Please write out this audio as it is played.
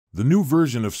The new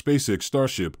version of SpaceX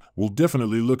Starship will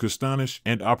definitely look astonish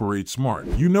and operate smart.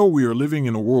 You know, we are living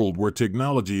in a world where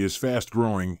technology is fast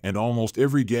growing, and almost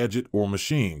every gadget or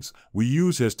machines we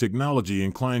use has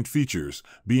technology-inclined features,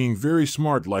 being very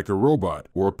smart like a robot,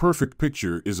 or a perfect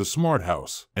picture is a smart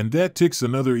house. And that ticks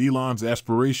another Elon's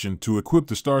aspiration to equip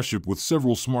the Starship with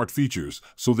several smart features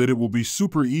so that it will be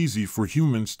super easy for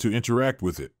humans to interact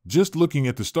with it. Just looking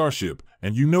at the Starship,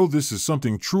 and you know this is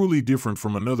something truly different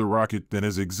from another rocket that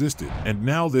has existed. And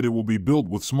now that it will be built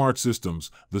with smart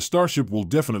systems, the Starship will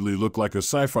definitely look like a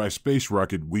sci-fi space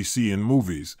rocket we see in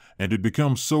movies, and it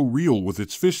becomes so real with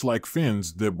its fish-like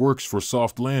fins that works for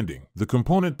soft landing. The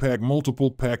component pack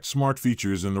multiple packed smart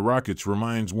features in the rockets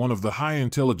reminds one of the high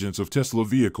intelligence of Tesla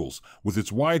vehicles, with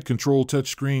its wide control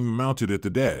touchscreen mounted at the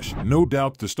dash. No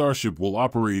doubt the Starship will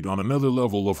operate on another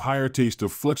level of higher taste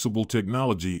of flexible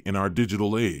technology in our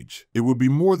digital age. It would be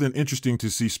more than interesting to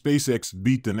see SpaceX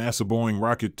beat the NASA Boeing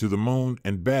rocket to the moon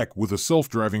and back with a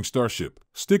self-driving Starship.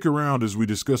 Stick around as we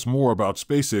discuss more about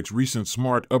SpaceX's recent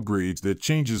smart upgrades that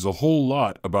changes a whole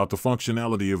lot about the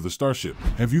functionality of the Starship.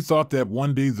 Have you thought that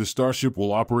one day the Starship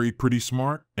will operate pretty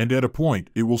smart? And at a point,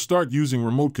 it will start using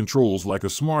remote controls like a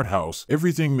smart house.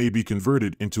 Everything may be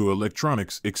converted into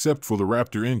electronics except for the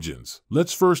Raptor engines.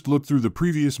 Let's first look through the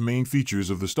previous main features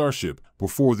of the Starship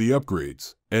before the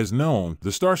upgrades. As known,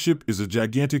 the Starship is a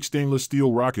gigantic stainless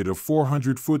steel rocket of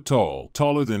 400 foot tall,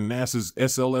 taller than NASA's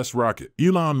SLS rocket.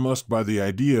 Elon Musk by the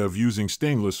idea of using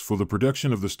stainless for the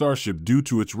production of the Starship due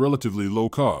to its relatively low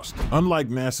cost. Unlike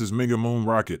NASA's Mega Moon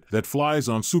rocket that flies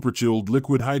on superchilled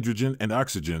liquid hydrogen and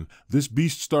oxygen, this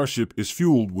beast Starship is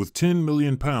fueled with 10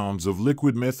 million pounds of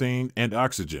liquid methane and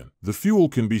oxygen. The fuel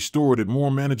can be stored at more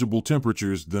manageable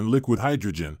temperatures than liquid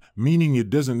hydrogen, meaning it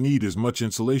doesn't need as much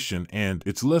insulation and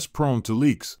it's less prone to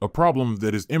leaks, a problem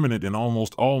that is imminent in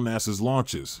almost all NASA's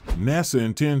launches. NASA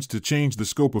intends to change the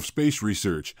scope of space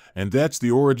research, and that's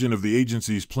the origin of the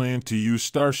agency's plan to use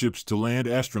Starships to land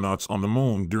astronauts on the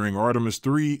moon during Artemis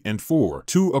 3 and 4,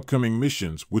 two upcoming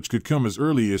missions which could come as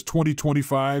early as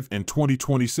 2025 and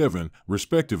 2027,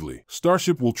 respectively.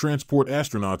 Starship will transport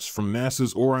astronauts from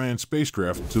NASA's Orion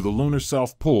spacecraft to the lunar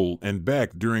South Pole and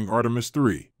back during Artemis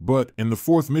 3. But in the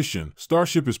fourth mission,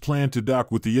 Starship is planned to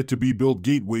dock with the yet-to-be-built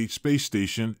Gateway space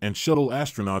station and shuttle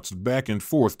astronauts back and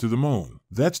forth to the moon.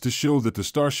 That's to show that the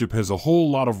Starship has a whole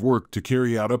lot of work to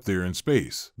carry out up there in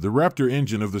space. The Raptor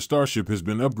engine of the Starship has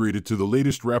been upgraded to the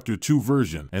latest Raptor 2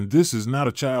 version, and this is not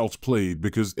a child's play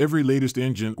because every latest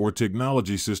engine or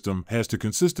technology system has to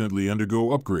consistently undergo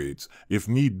upgrades, if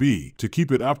need be, to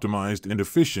keep it optimized and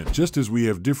efficient, just as we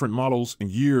have different models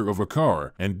and year of a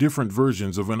car and different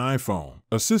versions of an iPhone.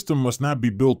 A system must not be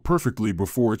built perfectly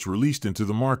before it's released into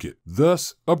the market.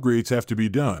 Thus, upgrades have to be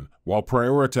done while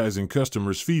prioritizing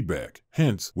customers' feedback.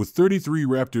 Hence, with 33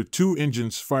 Raptor 2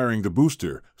 engines firing the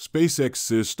booster, SpaceX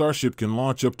says Starship can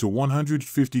launch up to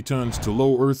 150 tons to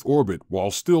low Earth orbit while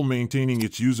still maintaining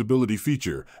its usability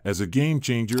feature as a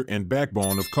game-changer and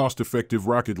backbone of cost-effective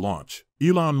rocket launch.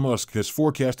 Elon Musk has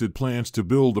forecasted plans to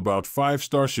build about 5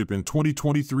 Starship in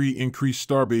 2023, increase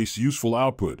Starbase useful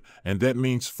output, and that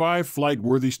means 5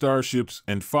 flight-worthy Starships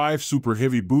and 5 Super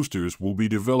Heavy boosters will be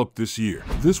developed this year.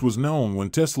 This was known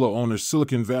when Tesla owner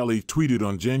Silicon Valley tweeted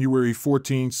on January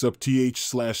 14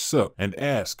 /sup and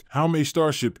asked, "How many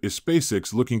Starship is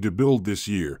SpaceX looking to build this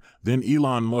year?" Then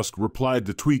Elon Musk replied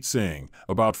the tweet saying,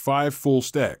 "About 5 full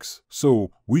stacks."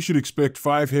 So, we should expect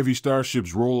 5 heavy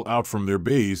Starships roll out from their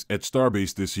bays at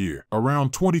Starbase this year.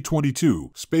 Around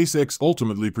 2022, SpaceX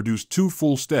ultimately produced 2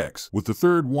 full stacks, with the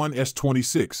third one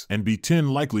S-26 and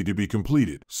B-10 likely to be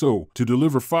completed. So, to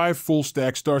deliver 5 full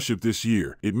stack Starship this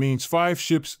year, it means 5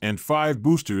 ships and 5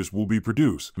 boosters will be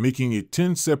produced, making it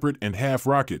 10 separate and half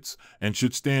rockets, and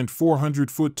should stand 400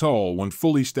 foot tall when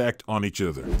fully stacked on each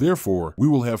other. Therefore, we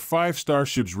will have 5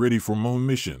 Starships ready for moon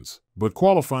missions. But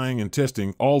qualifying and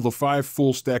testing all the 5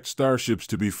 full-stacked Starships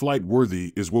to be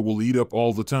flight-worthy is what will eat up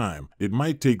all the time. It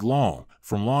might take long,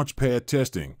 from launch pad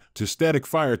testing to static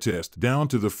fire test down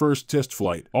to the first test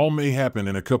flight. All may happen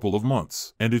in a couple of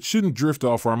months. And it shouldn't drift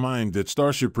off our mind that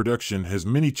Starship production has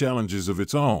many challenges of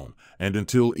its own, and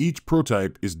until each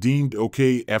prototype is deemed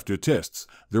okay after tests,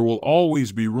 there will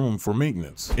always be room for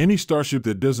maintenance. Any Starship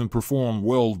that doesn't perform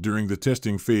well during the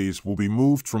testing phase will be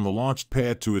moved from the launch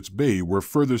pad to its bay where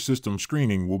further system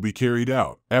screening will be carried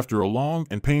out. After a long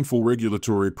and painful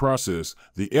regulatory process,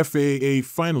 the FAA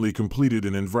finally completed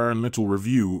an environmental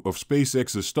review of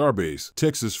SpaceX's Starbase,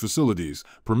 Texas facilities,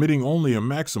 permitting only a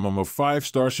maximum of 5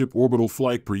 Starship orbital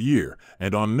flight per year,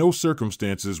 and on no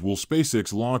circumstances will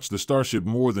SpaceX launch the Starship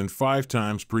more than 5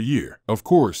 times per year. Of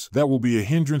course, that will be a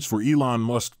hindrance for Elon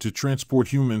Musk to transport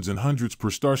humans in hundreds per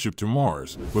Starship to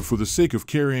Mars, but for the sake of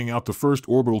carrying out the first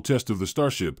orbital test of the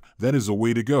Starship, that is a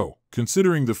way to go.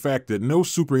 Considering the fact that no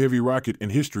Super Heavy rocket in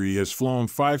history has flown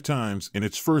 5 times in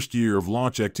its first year of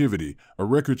launch activity, a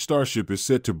record Starship is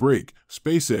set to break.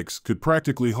 SpaceX could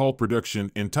practically halt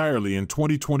production entirely in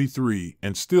 2023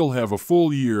 and still have a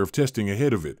full year of testing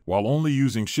ahead of it, while only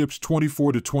using ships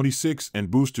 24 to 26 and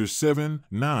boosters 7,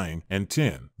 9, and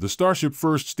 10. The Starship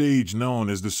first stage, known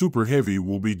as the Super Heavy,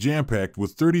 will be jam-packed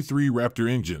with 33 Raptor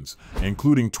engines,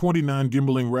 including 29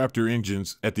 gimbaling Raptor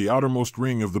engines at the outermost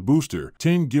ring of the booster,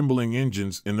 10 gimbaling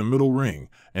engines in the middle ring,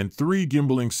 and 3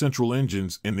 gimbaling central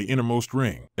engines in the innermost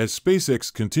ring. As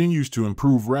SpaceX continues to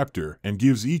improve Raptor and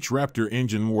gives each Raptor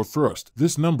engine more thrust,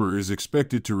 this number is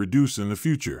expected to reduce in the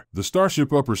future. The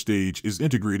Starship upper stage is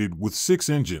integrated with 6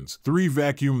 engines, 3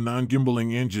 vacuum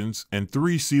non-gimbaling engines, and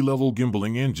 3 sea-level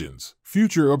gimbaling engines.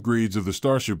 Future upgrades of the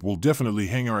Starship will definitely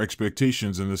hang our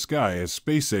expectations in the sky as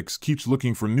SpaceX keeps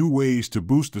looking for new ways to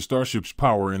boost the Starship's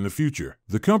power in the future.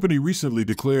 The company recently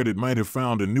declared it might have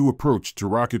found a new approach to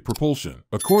rocket propulsion.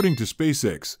 According to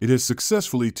SpaceX, it has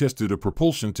successfully tested a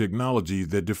propulsion technology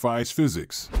that defies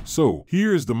physics. So,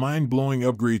 here is the mind-blowing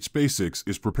upgrade SpaceX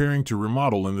is preparing to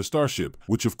remodel in the Starship,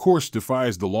 which of course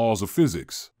defies the laws of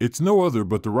physics. It's no other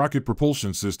but the rocket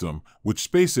propulsion system,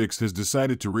 which SpaceX has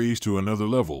decided to raise to another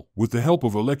level. With the help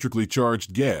of electrically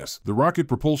charged gas, the rocket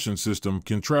propulsion system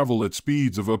can travel at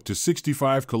speeds of up to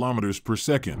 65 kilometers per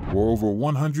second, or over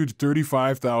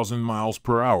 135,000 miles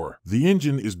per hour. The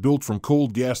engine is built from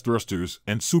cold gas thrusters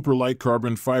and super-light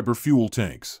carbon fiber fuel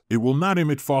tanks. It will not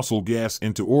emit fossil gas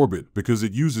into orbit because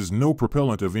it uses no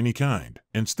propellant of any kind.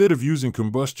 Instead of using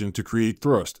combustion to create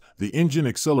thrust, the engine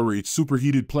accelerates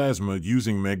superheated plasma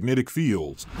using magnetic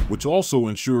fields, which also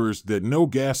ensures that no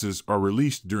gases are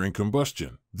released during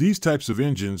combustion. These types of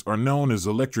engines are known as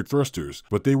electric thrusters,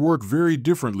 but they work very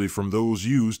differently from those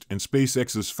used in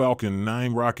SpaceX's Falcon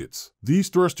 9 rockets. These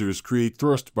thrusters create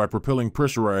thrust by propelling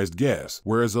pressurized gas,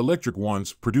 whereas electric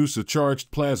ones produce a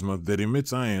charged plasma that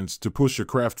emits ions to push a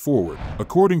craft forward.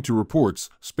 According to reports,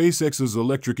 SpaceX's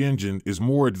electric engine is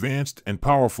more advanced and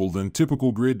powerful than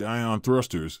typical grid-ion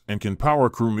thrusters and can power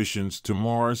crew missions to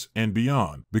Mars and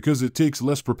beyond. Because it takes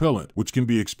less propellant, which can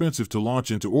be expensive to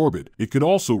launch into orbit, it could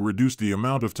also reduce the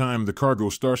amount of time the cargo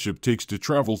Starship takes to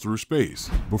travel through space.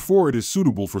 Before it is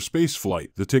suitable for spaceflight,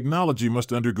 the technology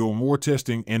must undergo more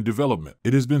testing and development.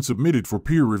 It has been submitted for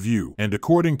peer review, and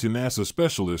according to NASA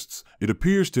specialists, it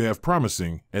appears to have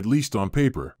promising, at least on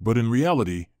paper, but in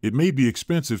reality, it may be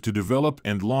expensive to develop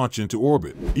and launch into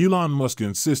orbit. Elon Musk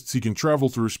insists he can travel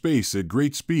through space at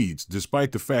great speeds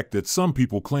despite the fact that some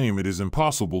people claim it is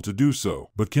impossible to do so.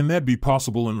 But can that be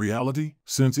possible in reality?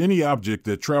 Since any object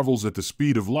that travels at the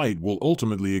speed of light will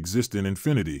ultimately exist in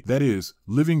infinity, that is,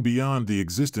 living beyond the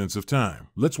existence of time.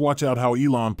 Let's watch out how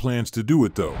Elon plans to do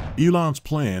it though. Elon's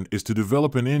plan is to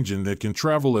develop an engine that can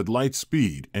travel at light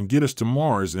speed and get us to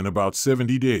Mars in about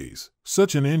 70 days.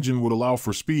 Such an engine would allow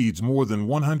for speeds more than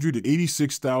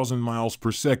 186,000 miles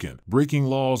per second, breaking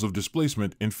laws of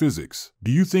displacement in physics.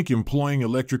 Do you think employing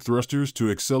electric thrusters to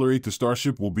accelerate the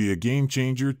Starship will be a game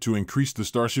changer to increase the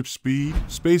Starship's speed?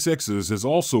 SpaceX has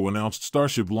also announced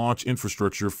Starship launch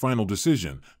infrastructure final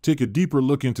decision. Take a deeper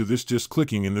look into this just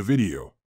clicking in the video.